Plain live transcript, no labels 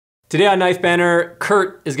Today on Knife Banter,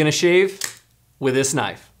 Kurt is gonna shave with this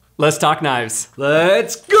knife. Let's talk knives.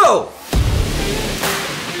 Let's go!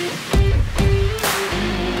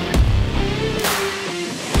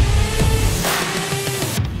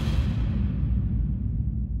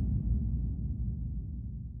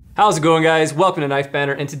 How's it going, guys? Welcome to Knife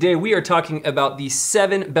Banter, and today we are talking about the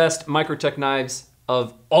 7 best Microtech knives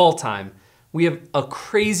of all time. We have a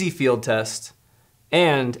crazy field test,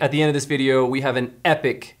 and at the end of this video, we have an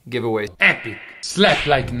epic giveaway. Epic. Slap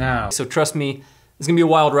like now. So trust me, it's gonna be a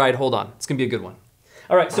wild ride. Hold on, it's gonna be a good one.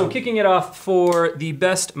 All right, so kicking it off for the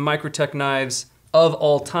best Microtech knives of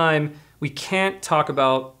all time, we can't talk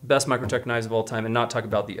about best Microtech knives of all time and not talk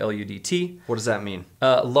about the LUDT. What does that mean?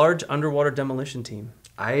 Large Underwater Demolition Team.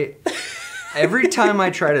 Every time I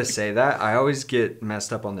try to say that, I always get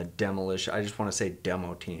messed up on the demolition. I just want to say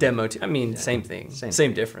demo team. Demo team, I mean, yeah. Same thing,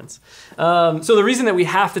 same difference. So the reason that we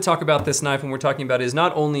have to talk about this knife when we're talking about it is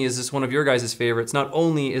not only is this one of your guys' favorites, not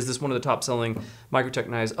only is this one of the top selling Microtech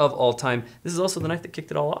knives of all time, this is also the knife that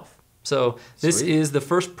kicked it all off. So this Sweet. is the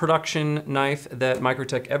first production knife that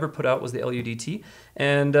Microtech ever put out, was the LUDT.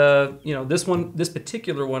 And you know, this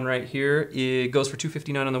particular one right here, it goes for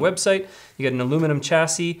 $259 on the website. You get an aluminum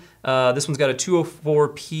chassis. This one's got a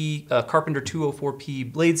 204P, Carpenter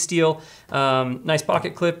 204P blade steel, nice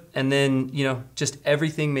pocket clip, and then, you know, just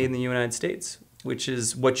everything made in the United States, which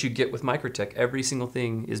is what you get with Microtech. Every single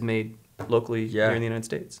thing is made locally here in the United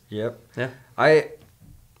States. Yep. Yeah.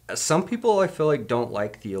 Some people I feel like don't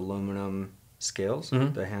like the aluminum scales,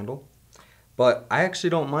 the handle, but I actually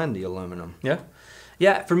don't mind the aluminum. Yeah.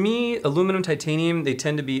 Yeah, for me, aluminum, titanium, they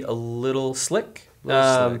tend to be a little slick.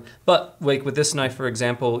 But like with this knife, for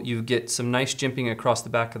example, you get some nice jimping across the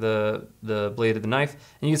back of the blade of the knife,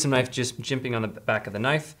 and you get some knife just jimping on the back of the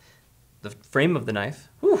knife, the frame of the knife,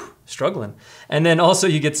 whew, struggling. And then also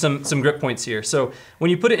you get some grip points here. So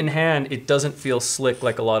when you put it in hand, it doesn't feel slick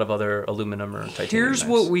like a lot of other aluminum or titanium Here's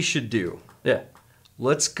knives. what we should do. Yeah.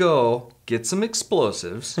 Let's go get some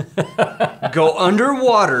explosives, go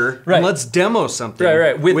underwater, and let's demo something.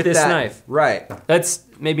 Right, with this knife. Right. That's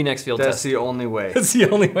maybe next field test. That's the only way. That's the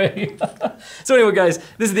only way. So anyway, guys,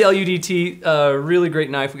 this is the LUDT, really great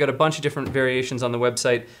knife. We got a bunch of different variations on the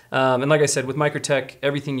website. And like I said, with Microtech,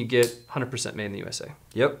 everything you get, 100% made in the USA.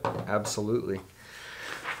 Yep, absolutely.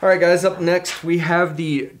 All right, guys, up next, we have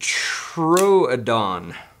the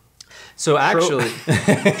Troodon. So actually,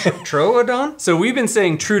 Troodon? So we've been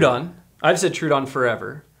saying Troodon. I've said Troodon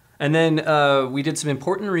forever. And then we did some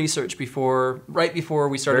important research right before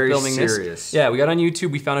we started filming this. Yeah, we got on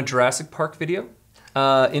YouTube, we found a Jurassic Park video.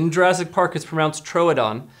 In Jurassic Park, it's pronounced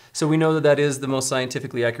Troodon, so we know that that is the most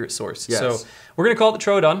scientifically accurate source. Yes. So we're gonna call it the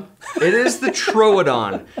Troodon. It is the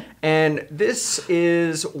Troodon, and this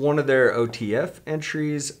is one of their OTF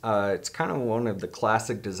entries. It's kind of one of the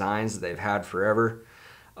classic designs that they've had forever.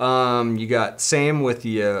 You got same with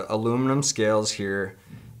the aluminum scales here.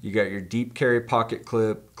 You got your deep carry pocket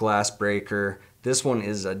clip, glass breaker. This one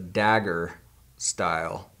is a dagger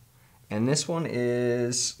style. And this one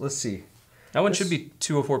is, let's see. That one should be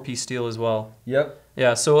 204P steel as well. Yep.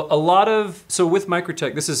 Yeah, so with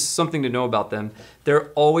Microtech, this is something to know about them. They're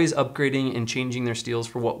always upgrading and changing their steels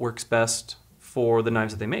for what works best for the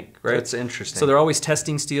knives that they make, right? That's interesting. So they're always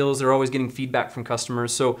testing steels, they're always getting feedback from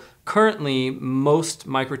customers. So currently, most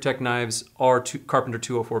Microtech knives are Carpenter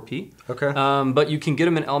 204P. Okay. But you can get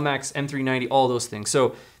them in LMAX, M390, all those things.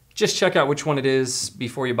 So just check out which one it is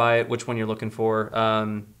before you buy it, which one you're looking for,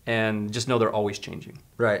 and just know they're always changing.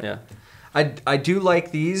 Right. Yeah. I do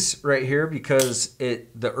like these right here because the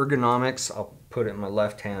ergonomics, I'll put it in my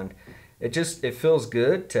left hand, it feels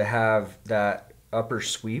good to have that upper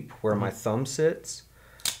sweep where my thumb sits.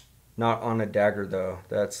 Not on a dagger though.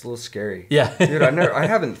 That's a little scary. Yeah. Dude, I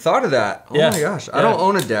haven't thought of that. Oh my gosh. I don't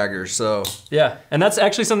own a dagger, so. Yeah, and that's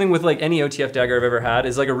actually something with like any OTF dagger I've ever had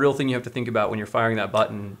is like a real thing you have to think about when you're firing that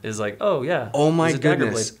button is like, oh yeah. Oh my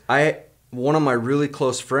goodness. One of my really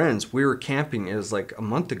close friends, we were camping, it was like a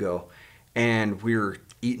month ago, and we were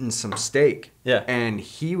eating some steak. Yeah. And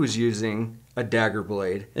he was using a dagger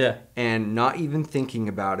blade. Yeah. And not even thinking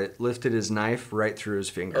about it, lifted his knife right through his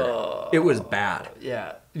finger. It was bad.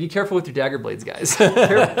 Yeah. Be careful with your dagger blades, guys.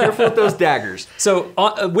 Careful with those daggers. So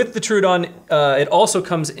with the Troodon, it also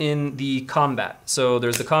comes in the Combat. So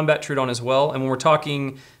there's the Combat Troodon as well. And when we're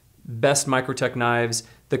talking best Microtech knives,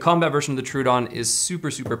 the Combat version of the Troodon is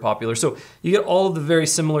super, super popular. So you get all of the very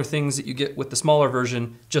similar things that you get with the smaller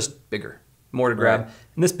version, just bigger, more to grab. Right.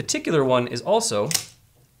 And this particular one is also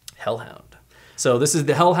Hellhound. So this is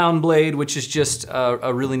the Hellhound blade, which is just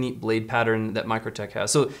a really neat blade pattern that Microtech has.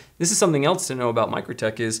 So this is something else to know about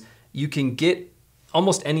Microtech is you can get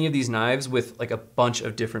almost any of these knives with like a bunch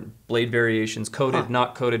of different blade variations, coated,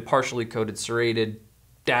 not coated, partially coated, serrated,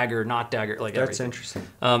 dagger, not dagger, like That's everything. interesting.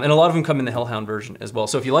 And a lot of them come in the Hellhound version as well.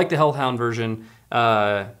 So if you like the Hellhound version,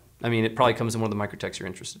 I mean, it probably comes in one of the Microtechs you're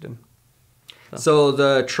interested in. So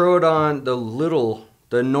the Troodon,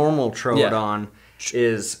 the normal Troodon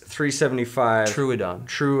is 375. Troodon.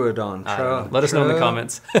 Troodon. Let us know in the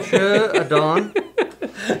comments. Troodon.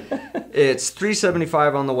 It's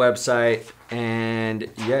 375 on the website, and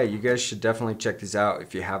yeah, you guys should definitely check these out.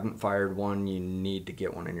 If you haven't fired one, you need to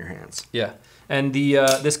get one in your hands. Yeah, and the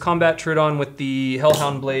this combat Troodon with the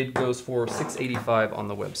Hellhound blade goes for $685 on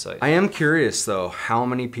the website. I am curious though, how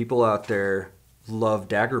many people out there love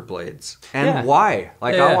dagger blades and Yeah. why?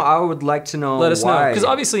 Like, Yeah. I would like to know. Let us know, why. because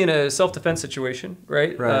obviously in a self-defense situation,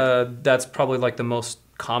 right? That's probably like the most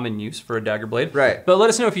common use for a dagger blade. Right. But let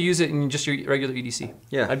us know if you use it in just your regular EDC.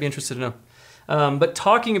 Yeah. I'd be interested to know. But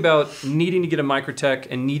talking about needing to get a Microtech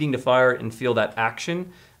and needing to fire and feel that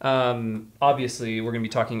action, obviously we're going to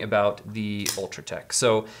be talking about the Ultratech.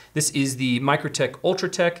 So this is the Microtech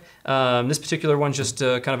Ultratech. This particular one's just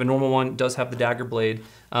kind of a normal one. It does have the dagger blade.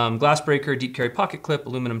 Glass breaker, deep carry pocket clip,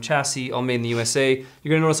 aluminum chassis, all made in the USA. You're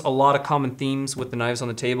going to notice a lot of common themes with the knives on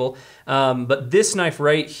the table. But this knife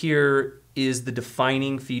right here is the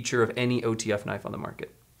defining feature of any OTF knife on the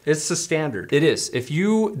market. It's the standard. It is.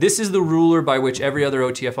 This is the ruler by which every other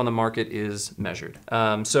OTF on the market is measured.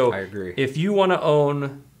 So I agree. If you want to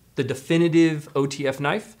own the definitive OTF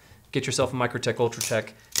knife, get yourself a Microtech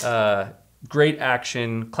Ultratech. Great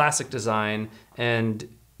action, classic design, and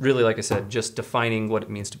really, like I said, just defining what it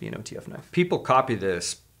means to be an OTF knife. People copy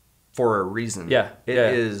this for a reason. Yeah, It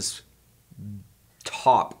is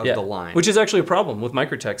top of the line. Which is actually a problem with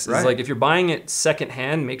Microtechs. Right. Is like if you're buying it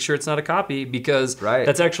secondhand, make sure it's not a copy, because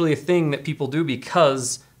that's actually a thing that people do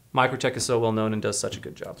because Microtech is so well known and does such a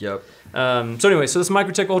good job. Yep. So anyway, so this is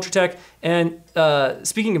Microtech Ultratech, and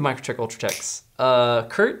speaking of Microtech Ultratechs,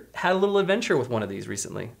 Kurt had a little adventure with one of these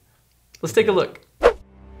recently. Let's take a look.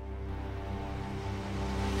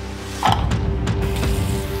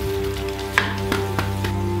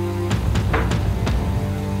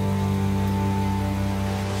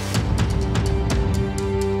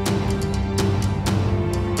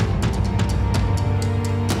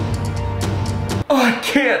 I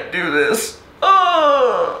can't do this.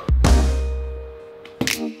 Oh!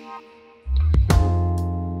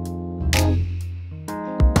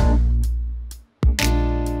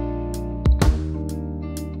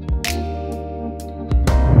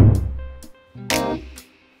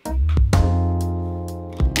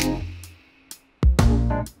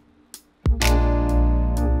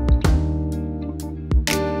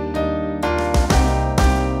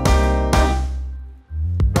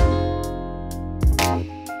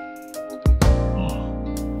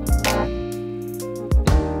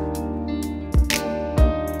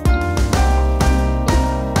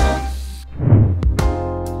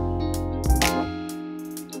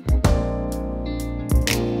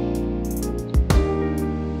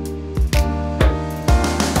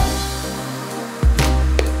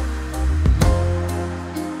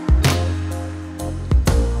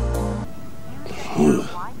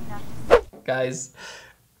 Guys,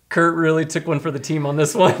 Kurt really took one for the team on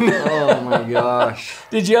this one. Oh my gosh.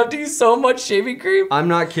 Did you have to use so much shaving cream? I'm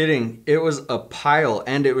not kidding. It was a pile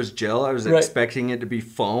and it was gel. I was expecting it to be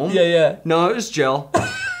foam. Yeah. No, it was gel.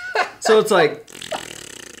 So it's like,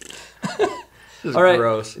 this is All right,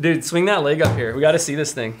 gross. dude, swing that leg up here. We got to see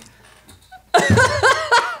this thing.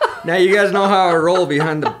 Now you guys know how I roll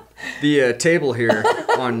behind the table here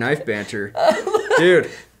on Knife Banter.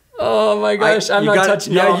 Dude. Oh my gosh, I'm not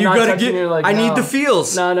touching. Yeah, no, you I'm not gotta touching get. your leg, I no. need the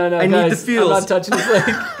feels. No, I guys, need the feels. I'm not touching his leg.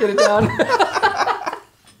 Get it down.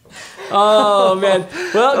 Oh man.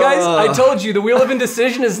 Well, guys, I told you the wheel of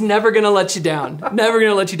indecision is never gonna let you down. Never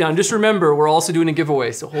gonna let you down. Just remember, we're also doing a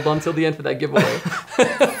giveaway, so hold on till the end for that giveaway.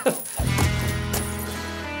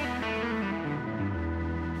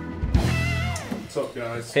 What's up,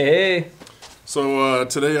 guys? Hey. So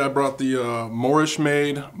today I brought the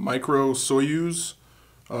Moorish-made Micro Soyuz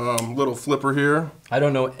little flipper here. I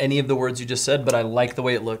don't know any of the words you just said, but I like the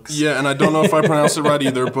way it looks. Yeah, and I don't know if I pronounced it right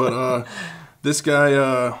either, but this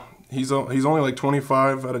guy, he's only like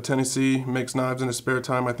 25, out of Tennessee, makes knives in his spare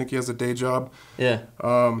time. I think he has a day job. Yeah.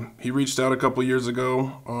 He reached out a couple years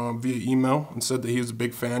ago via email and said that he was a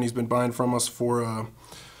big fan. He's been buying from us for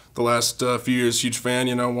the last few years. Huge fan,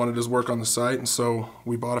 you know, wanted his work on the site, and so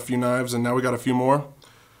we bought a few knives, and now we got a few more.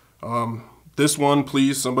 This one,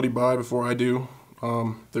 please, somebody buy before I do.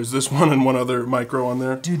 There's this one and one other micro on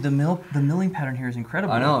there. Dude, the milling pattern here is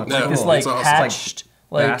incredible. I know. It's like this it's awesome. hatched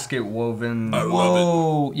Like, basket woven. I love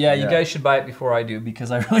whoa. Yeah, you Yeah. guys should buy it before I do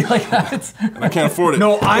because I really like that. it. And I can't afford it.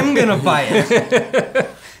 No, I'm gonna buy it.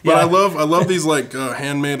 But I love these like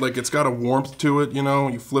handmade. Like it's got a warmth to it. You know,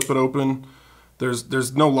 you flip it open.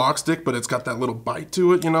 There's no lock stick, but it's got that little bite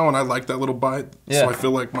to it. You know, and I like that little bite. Yeah. So I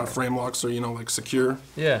feel like my frame locks are like secure.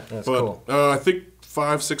 Yeah. That's But cool. I think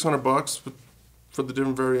 $500-600 for the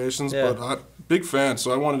different variations. Yeah. But big fan,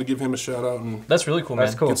 so I wanted to give him a shout out and That's really cool, man.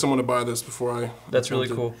 That's cool. get someone to buy this before I. That's really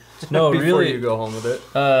attempt it. cool. No, Before really. you go home with it.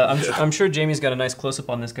 I'm sure Jamie's got a nice close up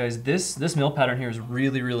on this, guys. This mill pattern here is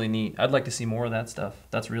really, really neat. I'd like to see more of that stuff.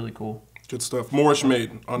 That's really cool. Good stuff. Morris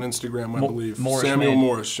Made on Instagram, I believe. Morris Samuel Made.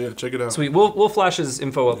 Morris. Yeah, check it out. Sweet. We'll flash his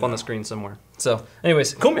info up on the screen somewhere. So,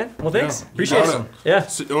 anyways, cool, man. Well, thanks. Yeah, you Appreciate got it. it. Yeah.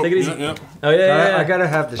 Oh, Take it easy. yeah. Oh yeah. I gotta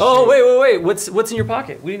have the. Oh shit. wait. What's in your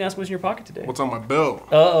pocket? We didn't ask what's in your pocket today. What's on my belt?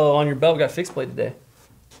 Uh-oh, on your belt we got fixed blade today.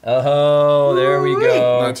 Oh, there we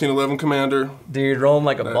go. 1911 Commander. Dude, rolling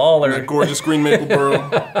like a That baller. gorgeous green maple burl.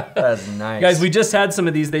 That's nice. Guys, we just had some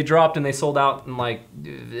of these. They dropped and they sold out in like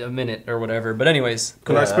a minute or whatever. But anyways,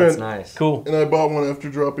 cool. And I Yeah, spent that's nice. Cool. and I bought one after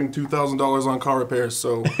dropping $2,000 on car repairs.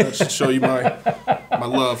 So that should show you my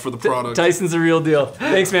love for the product. Tyson's a real deal.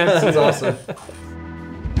 Thanks, man. That's awesome.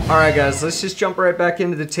 All right, guys, let's just jump right back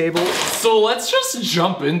into the table. So let's just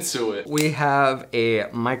jump into it. We have a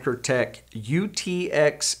Microtech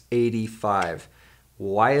UTX 85.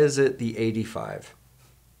 Why is it the 85?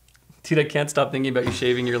 Dude, I can't stop thinking about you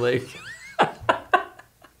shaving your leg.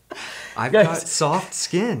 I've Guys. got soft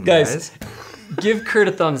skin, Guys. guys. Give Kurt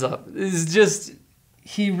a thumbs up. This is just,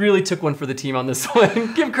 he really took one for the team on this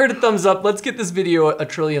one. Give Kurt a thumbs up. Let's get this video a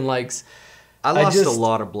trillion likes. I lost just- a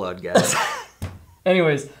lot of blood, guys.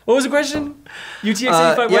 Anyways, what was the question? UTX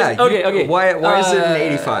 85 yeah, was? Okay. Why is it an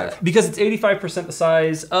 85? Because it's 85% the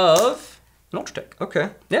size of an Ultratech.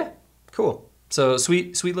 Okay, Yeah. cool. So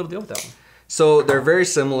sweet little deal with that one. So they're very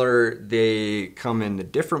similar. They come in the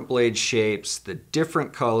different blade shapes, the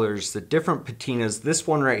different colors, the different patinas. This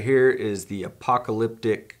one right here is the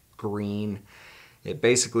apocalyptic green. It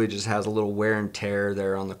basically just has a little wear and tear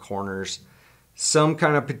there on the corners. Some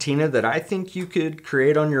kind of patina that I think you could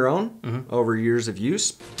create on your own over years of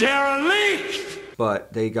use. Derelict!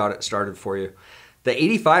 But they got it started for you. The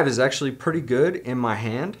 85 is actually pretty good in my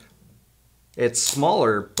hand. It's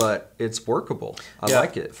smaller, but it's workable. I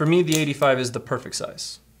like it. For me, the 85 is the perfect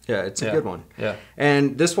size. Yeah, it's a Yeah. good one. Yeah.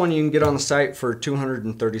 And this one you can get on the site for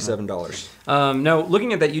 $237. Now,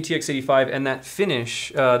 looking at that UTX 85 and that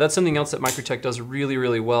finish, that's something else that Microtech does really,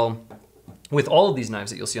 really well with all of these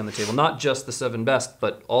knives that you'll see on the table. Not just the 7 Best,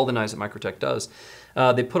 but all the knives that Microtech does.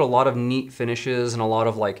 They put a lot of neat finishes and a lot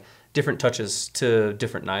of like different touches to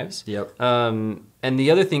different knives. Yep. And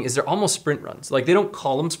the other thing is they're almost sprint runs. Like they don't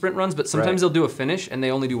call them sprint runs, but sometimes Right. they'll do a finish and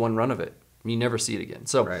they only do one run of it. You never see it again.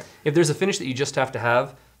 So Right. if there's a finish that you just have to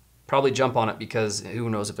have, probably jump on it because who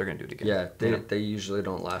knows if they're going to do it again. Yeah, You know? they usually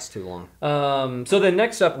don't last too long. So then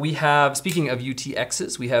next up we have, speaking of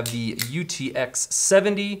UTXs, we have the UTX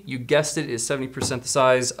 70. You guessed it, is 70% the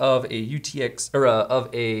size of a UTX or of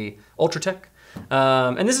a Ultratech.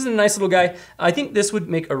 And this is a nice little guy. I think this would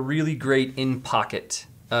make a really great in-pocket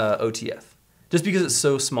OTF, just because it's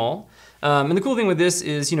so small. And the cool thing with this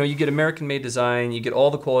is, you get American-made design, you get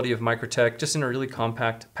all the quality of Microtech just in a really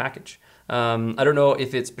compact package. I don't know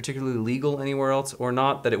if it's particularly legal anywhere else or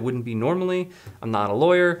not, that it wouldn't be normally. I'm not a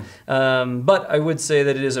lawyer, but I would say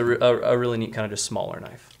that it is a really neat kind of just smaller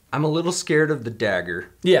knife. I'm a little scared of the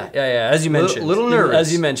dagger. Yeah, as you mentioned. Little nervous.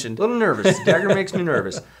 As you mentioned. Little nervous. The dagger makes me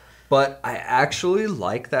nervous. But I actually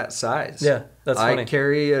like that size. Yeah, that's funny. I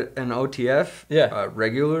carry an OTF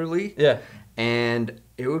regularly. Yeah. And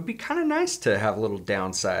it would be kind of nice to have a little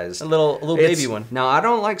downsized. A little baby one. Now, I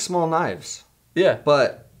don't like small knives, Yeah.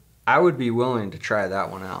 but I would be willing to try that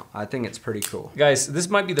one out. I think it's pretty cool. Guys, this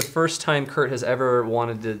might be the first time Kurt has ever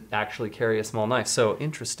wanted to actually carry a small knife. So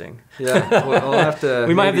interesting. Yeah, we'll have to.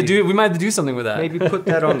 We might have to do something with that. Maybe put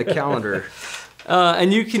that on the calendar.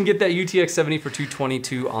 And you can get that UTX 70 for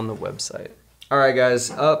 $222 on the website. All right,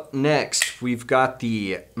 guys. Up next, we've got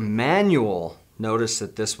the manual. Notice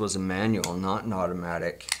that this was a manual, not an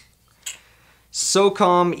automatic.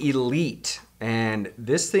 SOCOM Elite. And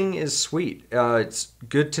this thing is sweet. It's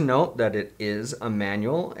good to note that it is a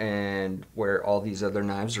manual, and where all these other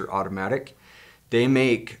knives are automatic, they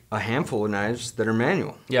make a handful of knives that are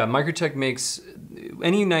manual. Yeah, Microtech makes,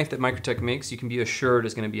 any knife that Microtech makes, you can be assured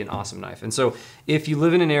is going to be an awesome knife. And so if you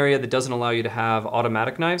live in an area that doesn't allow you to have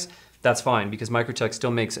automatic knives, that's fine, because Microtech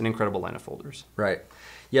still makes an incredible line of folders. Right.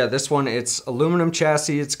 Yeah, this one, it's aluminum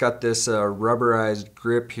chassis. It's got this rubberized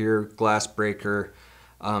grip here, glass breaker.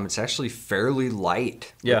 It's actually fairly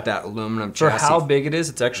light Yeah. with that aluminum For chassis. how big it is,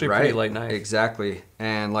 it's actually a pretty light knife. Exactly.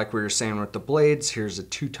 And like we were saying with the blades, here's a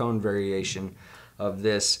two-tone variation of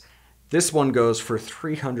this. This one goes for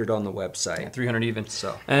 $300 on the website. Yeah, 300 even.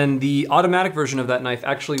 So. And the automatic version of that knife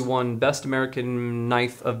actually won Best American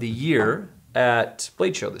Knife of the Year at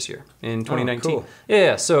Blade Show this year in 2019. cool.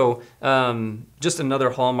 Yeah, so just another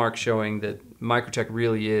hallmark showing that Microtech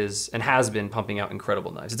really is and has been pumping out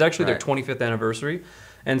incredible knives. It's actually their 25th anniversary.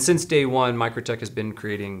 And since day one, Microtech has been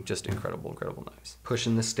creating just incredible knives.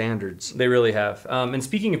 Pushing the standards. They really have. And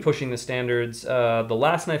speaking of pushing the standards, the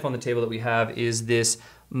last knife on the table that we have is this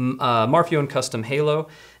Marfione Custom Halo.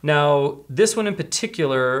 Now, this one in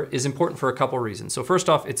particular is important for a couple reasons. So first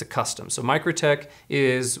off, it's a custom. So Microtech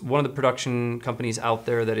is one of the production companies out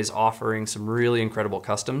there that is offering some really incredible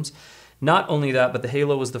customs. Not only that, but the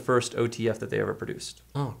Halo was the first OTF that they ever produced.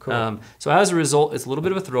 Oh, cool. So as a result, it's a little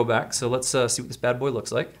bit of a throwback. So let's see what this bad boy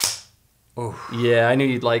looks like. Oh, yeah, I knew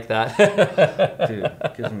you'd like that.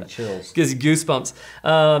 dude, gives me chills. Gives you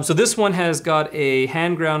goosebumps. So this one has got a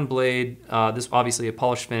hand ground blade. This obviously a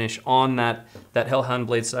polished finish on that Hellhound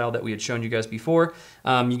blade style that we had shown you guys before.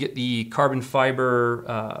 You get the carbon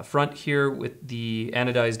fiber front here with the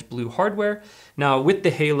anodized blue hardware. Now with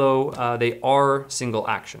the Halo, they are single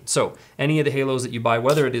action. So any of the Halos that you buy,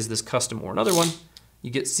 whether it is this custom or another one, you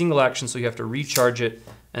get single action, so you have to recharge it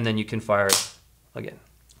and then you can fire it again.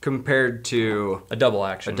 Compared to a double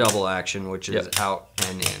action. Which is out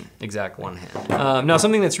and in. Exactly. One hand. Now,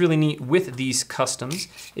 something that's really neat with these customs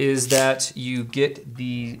is that you get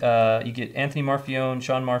the Anthony Marfione,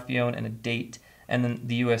 Sean Marfione, and a date, and then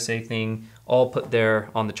the USA thing all put there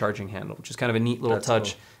on the charging handle, which is kind of a neat little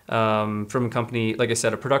touch from a company, like I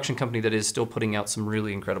said, a production company that is still putting out some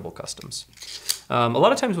really incredible customs. A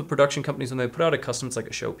lot of times with production companies, when they put out a custom, it's like a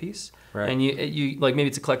showpiece, and you like maybe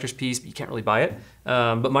it's a collector's piece, but you can't really buy it.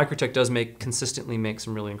 But Microtech does consistently make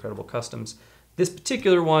some really incredible customs. This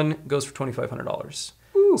particular one goes for $2,500.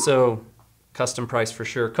 So custom price for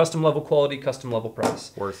sure. Custom level quality, custom level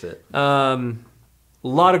price. Worth it. A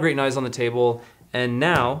lot of great knives on the table, and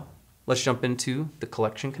now let's jump into the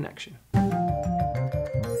collection connection.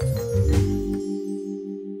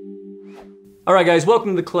 All right, guys,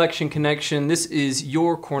 welcome to the Collection Connection. This is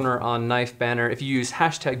your corner on Knife Banter. If you use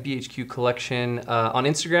hashtag BHQ Collection on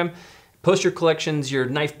Instagram, post your collections, your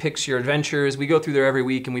knife picks, your adventures. We go through there every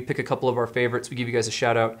week and we pick a couple of our favorites. We give you guys a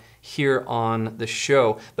shout out here on the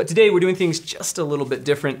show. But today we're doing things just a little bit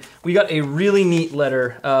different. We got a really neat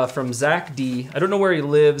letter from Zach D. I don't know where he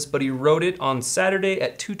lives, but he wrote it on Saturday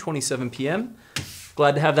at 2:27 p.m.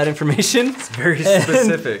 Glad to have that information. It's very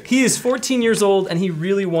specific. He is 14 years old and he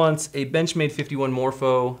really wants a Benchmade 51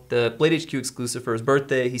 Morpho, the Blade HQ exclusive for his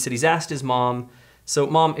birthday. He said he's asked his mom. So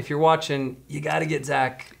Mom, if you're watching, you gotta get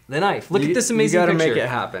Zach the knife. Look at this amazing picture. You gotta make it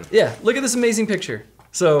happen. Yeah, look at this amazing picture.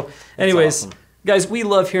 So anyways, awesome. Guys, we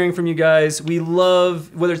love hearing from you guys. We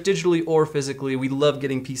love, whether it's digitally or physically, we love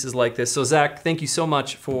getting pieces like this. So Zach, thank you so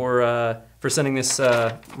much for sending this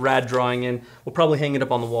rad drawing in. We'll probably hang it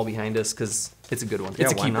up on the wall behind us because it's a good one.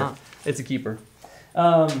 It's a why keeper. not? It's a keeper.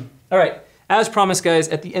 All right, as promised, guys,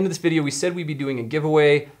 at the end of this video, we said we'd be doing a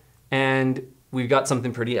giveaway, and we've got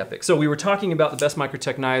something pretty epic. So we were talking about the best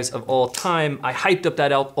Microtech knives of all time. I hyped up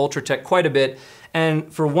that Ultratech quite a bit.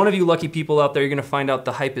 And for one of you lucky people out there, you're gonna find out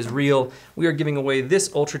the hype is real. We are giving away this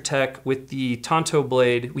Ultratech with the Tonto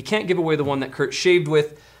blade. We can't give away the one that Kurt shaved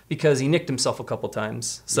with because he nicked himself a couple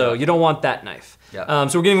times. So you don't want that knife. Yeah.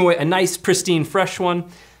 So we're giving away a nice, pristine, fresh one.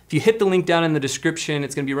 If you hit the link down in the description,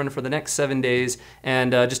 it's gonna be running for the next 7 days,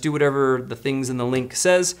 and just do whatever the things in the link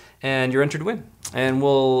says, and you're entered to win. And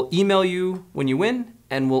we'll email you when you win,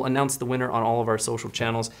 and we'll announce the winner on all of our social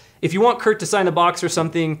channels. If you want Kurt to sign a box or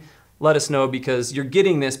something, let us know, because you're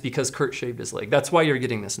getting this because Kurt shaved his leg. That's why you're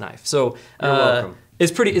getting this knife. So you're welcome.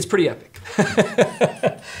 It's pretty epic.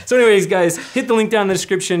 So anyways, guys, hit the link down in the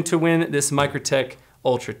description to win this Microtech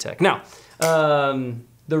Ultratech. Now,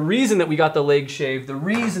 the reason that we got the leg shave, the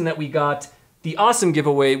reason that we got the awesome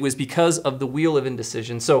giveaway was because of the Wheel of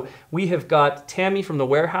Indecision. So we have got Tammy from the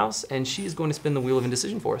warehouse, and she is going to spin the Wheel of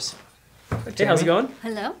Indecision for us. Hey, how's it going?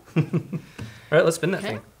 Hello. All right, let's spin that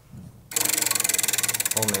thing.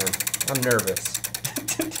 Oh man, I'm nervous.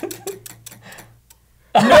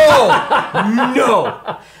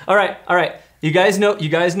 No! All right. You guys know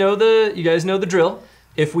the drill.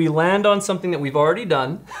 If we land on something that we've already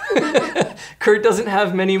done, Kurt doesn't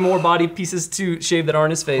have many more body pieces to shave that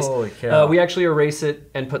aren't his face. Holy cow. We actually erase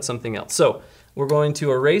it and put something else. So we're going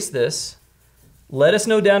to erase this. Let us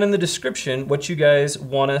know down in the description what you guys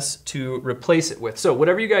want us to replace it with. So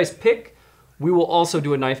whatever you guys pick, we will also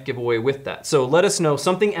do a knife giveaway with that. So let us know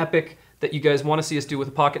something epic that you guys want to see us do with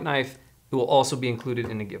a pocket knife, it will also be included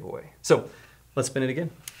in the giveaway. So let's spin it again.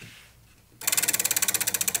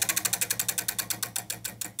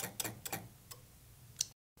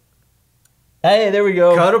 Hey, there we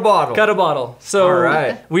go. Cut a bottle. Cut a bottle. So All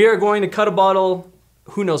right. we are going to cut a bottle.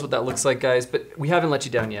 Who knows what that looks like, guys, but we haven't let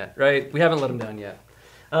you down yet, right? We haven't let them down yet.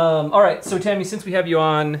 All right, so Tammy, since we have you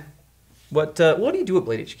on, what do you do at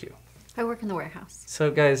Blade HQ? I work in the warehouse.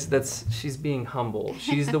 So guys, she's being humble.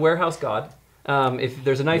 She's the warehouse god. If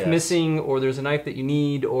there's a knife missing, or there's a knife that you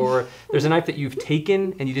need, or there's a knife that you've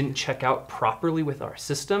taken and you didn't check out properly with our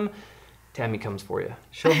system, Tammy comes for you.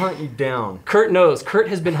 She'll hunt you down. Kurt knows. Kurt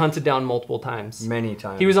has been hunted down multiple times. Many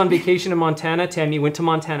times. He was on vacation in Montana. Tammy went to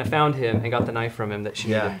Montana, found him, and got the knife from him that she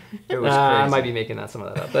needed. It was crazy. I might be making some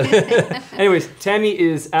of that up. But anyways, Tammy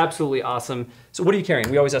is absolutely awesome. So what are you carrying?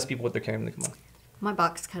 We always ask people what they're carrying when they come on. My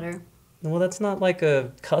box cutter. Well, that's not like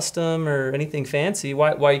a custom or anything fancy.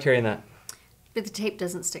 Why are you carrying that? But the tape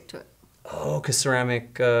doesn't stick to it. Oh, because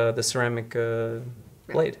the ceramic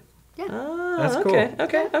blade. Yeah. Ah, That's okay, cool.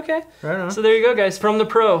 okay. Right on. So there you go, guys. From the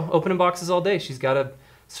pro, opening boxes all day. She's got a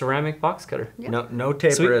ceramic box cutter. Yep. No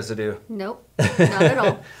tape Sweet. residue. Nope, not at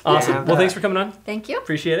all. Awesome. Yeah. Well, thanks for coming on. Thank you.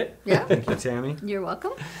 Appreciate it. Yeah, Thank you, Tammy. you're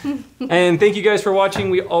welcome. And thank you guys for watching.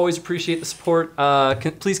 We always appreciate the support.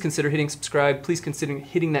 Please consider hitting subscribe. Please consider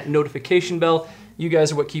hitting that notification bell. You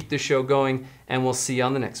guys are what keep this show going, and we'll see you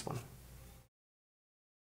on the next one.